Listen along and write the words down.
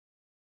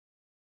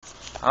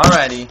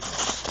Alrighty.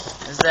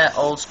 This is that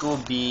old school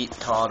beat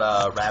called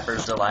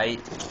Rapper's Delight.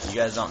 If you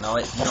guys don't know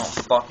it, you don't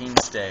fucking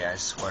stay, I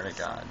swear to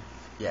God.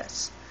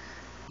 Yes.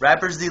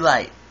 Rapper's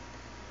Delight.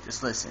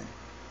 Just listen.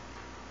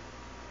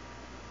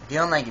 If you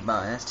don't like it,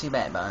 bun, that's too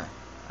bad, bun.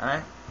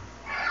 Alright?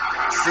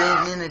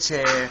 Sitting in a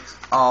chair,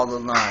 all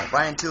alone,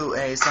 writing to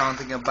a song,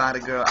 thinking about a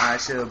girl I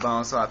should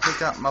bone. So I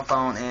picked up my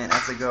phone and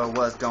asked the girl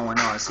what's going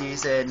on. She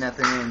said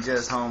nothing and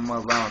just home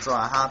alone. So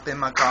I hopped in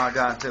my car,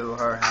 got to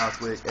her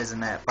house, which isn't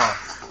that far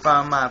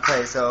from my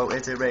place. So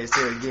it's a race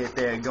to get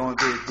there, going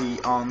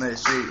 50 on the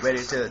street,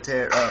 ready to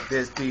tear up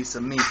this piece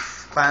of meat.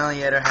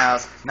 Finally at her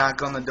house,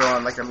 knock on the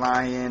door like a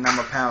lion,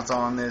 I'ma pounce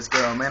on this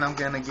girl. Man, I'm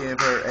gonna give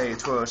her a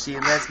twirl. She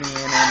lets me in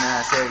and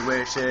I said,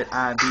 where should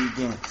I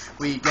begin?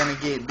 We gonna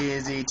get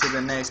busy till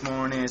the next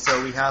morning,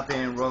 so we hop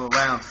in, roll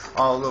around,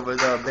 all over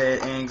the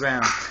bed and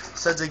ground.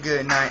 Such a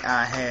good night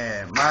I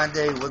had. My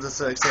day was a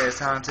success.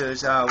 Time to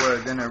shower,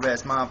 then I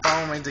rest. My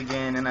phone rings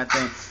again and I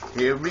think,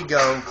 here we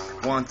go,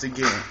 once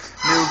again.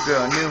 New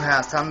girl, new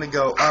house, time to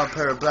go up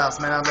her blouse.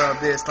 Man, I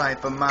love this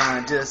life of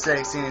mine. Just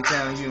sexy and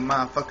telling you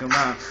my fucking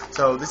rhyme.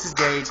 So this is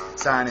Gage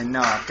signing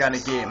off. Gotta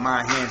get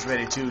my hands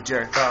ready to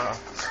jerk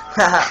off.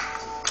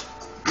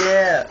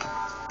 Yeah.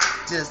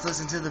 Just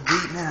listen to the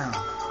beat now.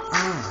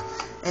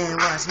 And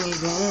watch me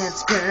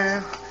dance,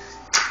 girl.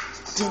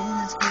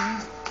 Dance,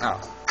 girl.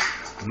 Oh.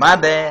 My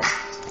bad.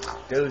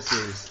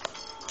 Deuces.